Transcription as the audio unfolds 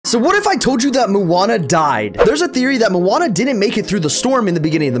So what if I told you that Moana died? There's a theory that Moana didn't make it through the storm in the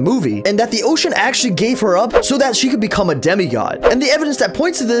beginning of the movie, and that the ocean actually gave her up so that she could become a demigod. And the evidence that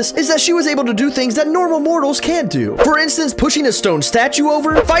points to this is that she was able to do things that normal mortals can't do. For instance, pushing a stone statue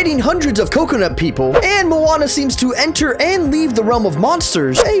over, fighting hundreds of coconut people, and Moana seems to enter and leave the realm of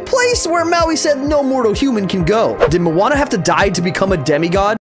monsters, a place where Maui said no mortal human can go. Did Moana have to die to become a demigod?